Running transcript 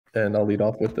and I'll lead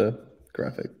off with the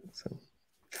graphic. So.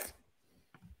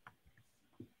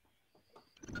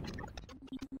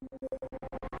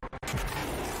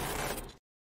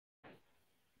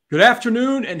 Good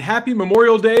afternoon and happy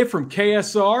Memorial Day from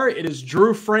KSR. It is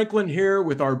Drew Franklin here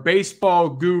with our baseball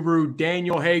guru,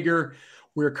 Daniel Hager.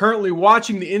 We're currently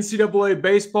watching the NCAA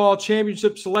Baseball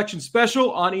Championship Selection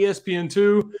Special on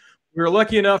ESPN2. We were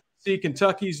lucky enough to see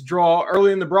Kentucky's draw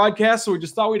early in the broadcast, so we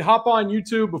just thought we'd hop on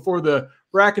YouTube before the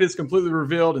bracket is completely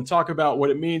revealed and talk about what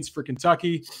it means for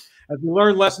Kentucky. As we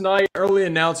learned last night, early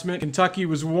announcement, Kentucky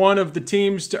was one of the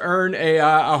teams to earn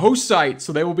a host site,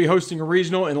 so they will be hosting a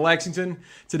regional in Lexington.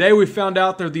 Today we found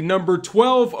out they're the number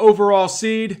 12 overall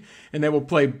seed, and they will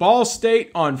play Ball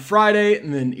State on Friday,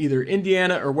 and then either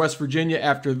Indiana or West Virginia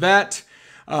after that.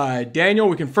 Daniel,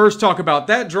 we can first talk about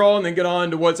that draw and then get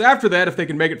on to what's after that if they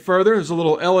can make it further. There's a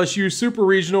little LSU Super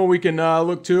Regional we can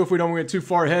look to if we don't get too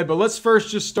far ahead, but let's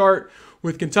first just start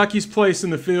with Kentucky's place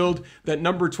in the field, that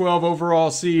number 12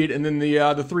 overall seed, and then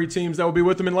the three teams that will be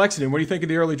with them in Lexington. What do you think of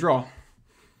the early draw?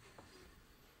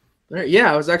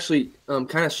 Yeah, I was actually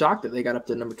kind of shocked that they got up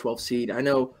to number 12 seed. I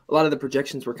know a lot of the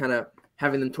projections were kind of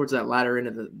having them towards that latter end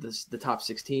of the top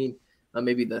 16,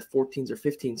 maybe the 14s or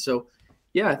 15s. So,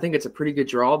 yeah, I think it's a pretty good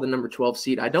draw, the number 12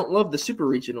 seed. I don't love the Super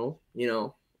Regional. You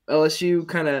know, LSU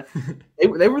kind of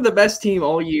they were the best team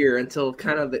all year until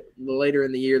kind of the later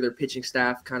in the year, their pitching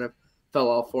staff kind of fell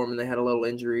off for them, and they had a little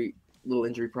injury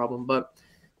problem. But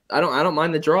I don't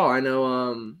mind the draw. I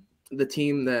know the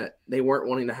team that they weren't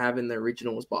wanting to have in their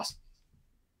regional was Boston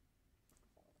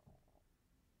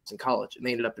College, and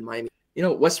they ended up in Miami. You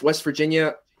know, West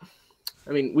Virginia.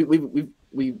 I mean,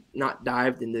 we've not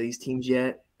dived into these teams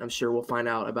yet. I'm sure we'll find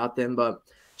out about them, but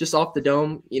just off the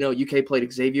dome, you know, UK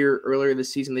played Xavier earlier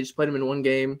this season. They just played them in one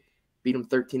game, beat them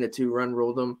 13-2, run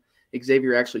rolled them.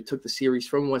 Xavier actually took the series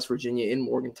from West Virginia in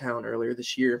Morgantown earlier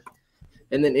this year.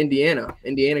 And then Indiana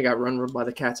got run by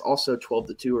the Cats also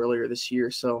 12-2 earlier this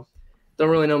year. So don't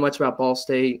really know much about Ball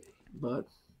State, but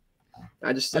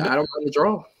I don't mind the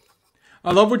draw.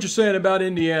 I love what you're saying about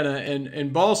Indiana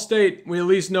and Ball State. We at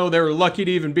least know they were lucky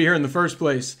to even be here in the first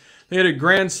place. They had a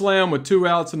grand slam with 2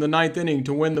 outs in the 9th inning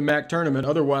to win the MAC tournament.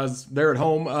 Otherwise, they're at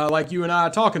home, like you and I are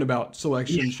talking about,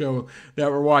 selection show that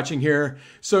we're watching here.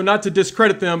 So not to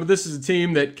discredit them, but this is a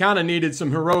team that kind of needed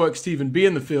some heroics to even be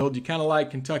in the field. You kind of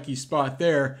like Kentucky's spot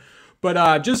there.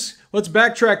 But just let's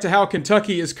backtrack to how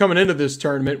Kentucky is coming into this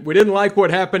tournament. We didn't like what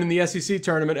happened in the SEC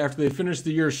tournament after they finished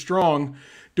the year strong.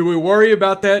 Do we worry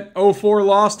about that 0-4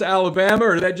 loss to Alabama,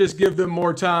 or did that just give them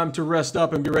more time to rest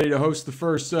up and be ready to host the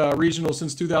first regional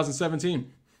since 2017?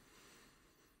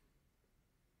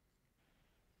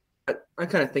 I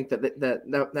kind of think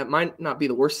that might not be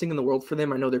the worst thing in the world for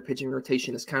them. I know their pitching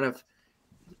rotation is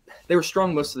they were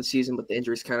strong most of the season, but the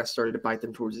injuries kind of started to bite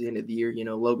them towards the end of the year. You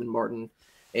know, Logan Martin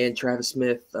and Travis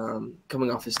Smith coming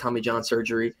off his Tommy John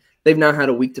surgery. They've now had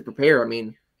a week to prepare. I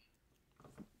mean,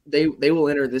 they will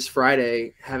enter this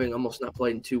Friday having almost not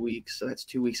played in 2 weeks. So that's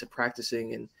 2 weeks of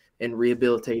practicing and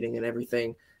rehabilitating and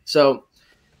everything. So,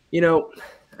 you know,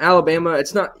 Alabama,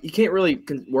 you can't really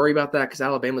worry about that because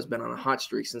Alabama's been on a hot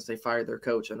streak since they fired their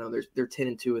coach. I know they're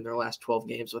 10-2 in their last 12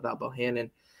 games without Bohannon.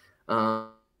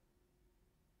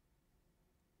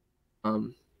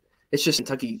 It's just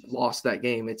Kentucky lost that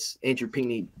game. It's Andrew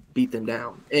Pinckney beat them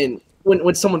down. And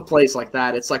when someone plays like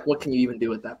that, it's like, what can you even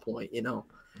do at that point, you know?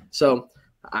 So,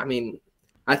 I mean,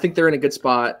 I think they're in a good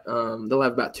spot. They'll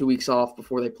have about 2 weeks off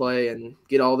before they play and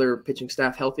get all their pitching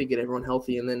staff healthy, get everyone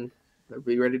healthy, and then they'll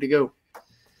be ready to go.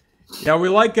 Yeah, we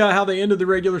like how they ended the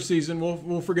regular season.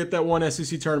 We'll forget that one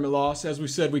SEC tournament loss. As we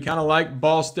said, we kind of like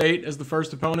Ball State as the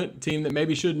first opponent, a team that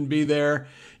maybe shouldn't be there.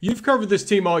 You've covered this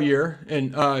team all year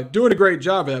and doing a great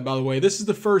job of that, by the way. This is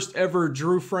the first ever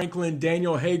Drew Franklin,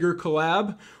 Daniel Hager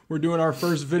collab. We're doing our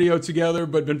first video together,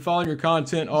 but been following your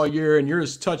content all year, and you're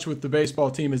as touch with the baseball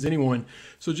team as anyone.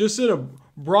 So just at a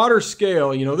broader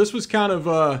scale, you know, this was kind of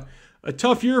a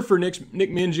tough year for Nick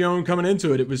Mingione coming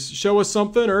into it. It was show us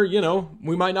something, or, you know,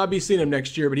 we might not be seeing him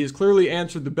next year, but he has clearly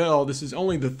answered the bell. This is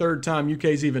only the 3rd time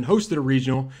UK's even hosted a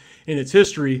regional in its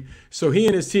history. So he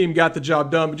and his team got the job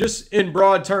done. But just in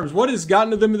broad terms, what has gotten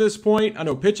to them at this point? I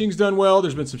know pitching's done well.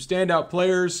 There's been some standout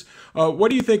players. What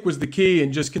do you think was the key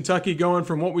in just Kentucky going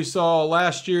from what we saw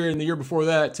last year and the year before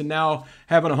that to now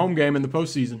having a home game in the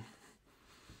postseason?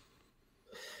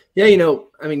 Yeah, you know,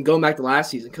 I mean, going back to last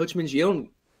season, Coach Mingione,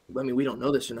 I mean, we don't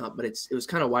know this or not, but it was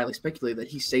kind of widely speculated that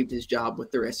he saved his job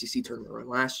with their SEC tournament run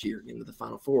last year into the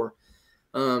Final Four.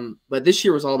 But this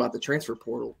year was all about the transfer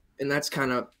portal, and that's going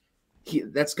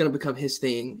to become his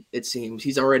thing, it seems.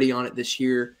 He's already on it this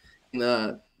year,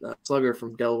 the slugger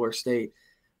from Delaware State.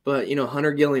 But,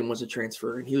 Hunter Gilliam was a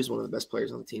transfer, and he was one of the best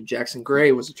players on the team. Jackson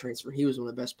Gray was a transfer. He was one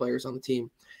of the best players on the team.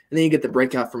 And then you get the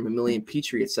breakout from Emilian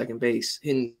Petrie at second base.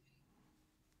 And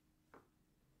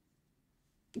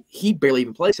he barely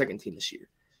even played second team this year.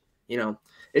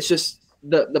 It's just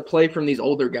the play from these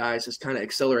older guys has kind of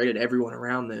accelerated everyone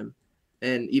around them.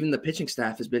 And even the pitching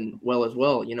staff has been well as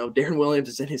well. Darren Williams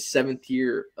is in his 7th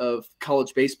year of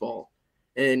college baseball,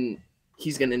 and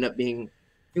he's going to end up being,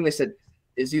 I think they said,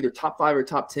 is either top 5 or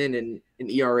top 10 in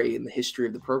ERA in the history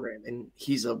of the program. And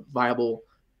he's a viable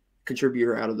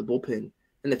contributor out of the bullpen.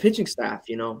 And the pitching staff,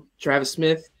 Travis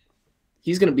Smith,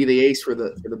 he's going to be the ace for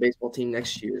the baseball team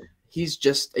next year. He's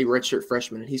just a redshirt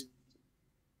freshman, and he's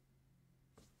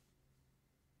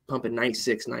pumping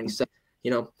 96, 97.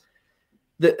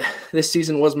 This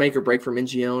season was make or break for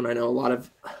Mingione. I know a lot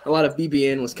of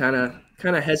BBN was kind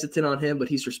of hesitant on him, but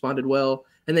he's responded well.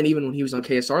 And then even when he was on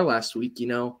KSR last week,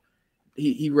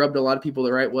 he rubbed a lot of people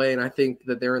the right way, and I think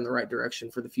that they're in the right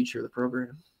direction for the future of the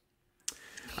program.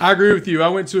 I agree with you. I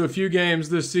went to a few games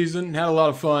this season and had a lot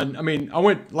of fun. I mean, I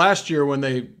went last year when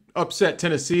they upset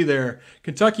Tennessee there.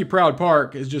 Kentucky Proud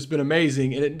Park has just been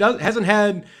amazing, and it hasn't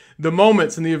had the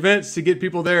moments and the events to get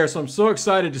people there, so I'm so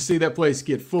excited to see that place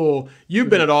get full. You've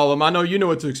been at all of them. I know you know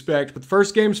what to expect, but the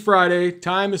first game's Friday.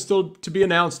 Time is still to be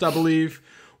announced, I believe.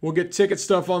 We'll get ticket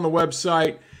stuff on the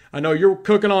website. I know you're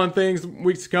cooking on things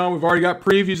weeks to come. We've already got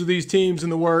previews of these teams in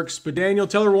the works. But, Daniel,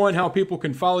 tell everyone how people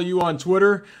can follow you on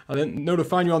Twitter. I didn't know to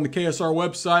find you on the KSR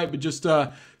website, but just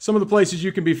some of the places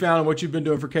you can be found and what you've been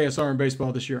doing for KSR and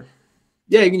baseball this year.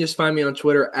 Yeah, you can just find me on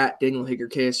Twitter at Daniel Hager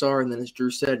KSR. And then, as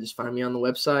Drew said, just find me on the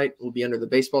website. We'll be under the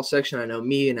baseball section. I know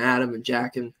me and Adam and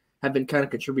Jack have been kind of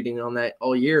contributing on that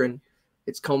all year. And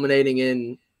it's culminating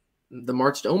in the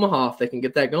March to Omaha if they can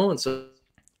get that going. So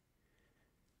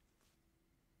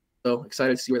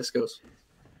excited to see where this goes.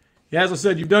 Yeah, as I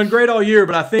said, you've done great all year,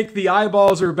 but I think the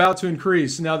eyeballs are about to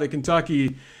increase now that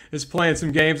Kentucky is playing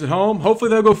some games at home. Hopefully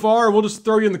they'll go far. We'll just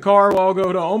throw you in the car. We'll all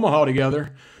go to Omaha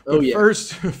together. But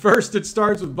first it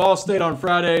starts with Ball State on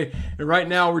Friday, and right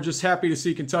now we're just happy to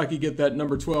see Kentucky get that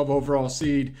number 12 overall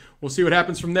seed. We'll see what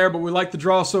happens from there, but we like the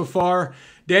draw so far.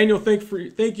 Daniel,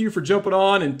 thank you for jumping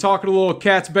on and talking a little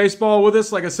Cats baseball with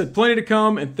us. Like I said, plenty to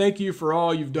come, and thank you for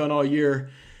all you've done all year.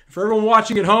 For everyone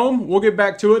watching at home, we'll get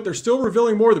back to it. They're still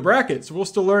revealing more of the brackets. We're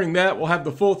still learning that. We'll have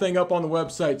the full thing up on the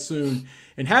website soon.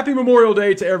 And happy Memorial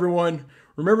Day to everyone.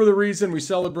 Remember the reason we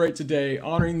celebrate today,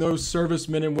 honoring those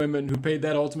servicemen and women who paid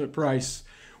that ultimate price.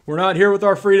 We're not here with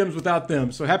our freedoms without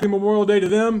them. So happy Memorial Day to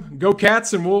them. Go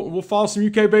Cats, and we'll follow some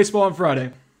UK baseball on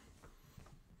Friday.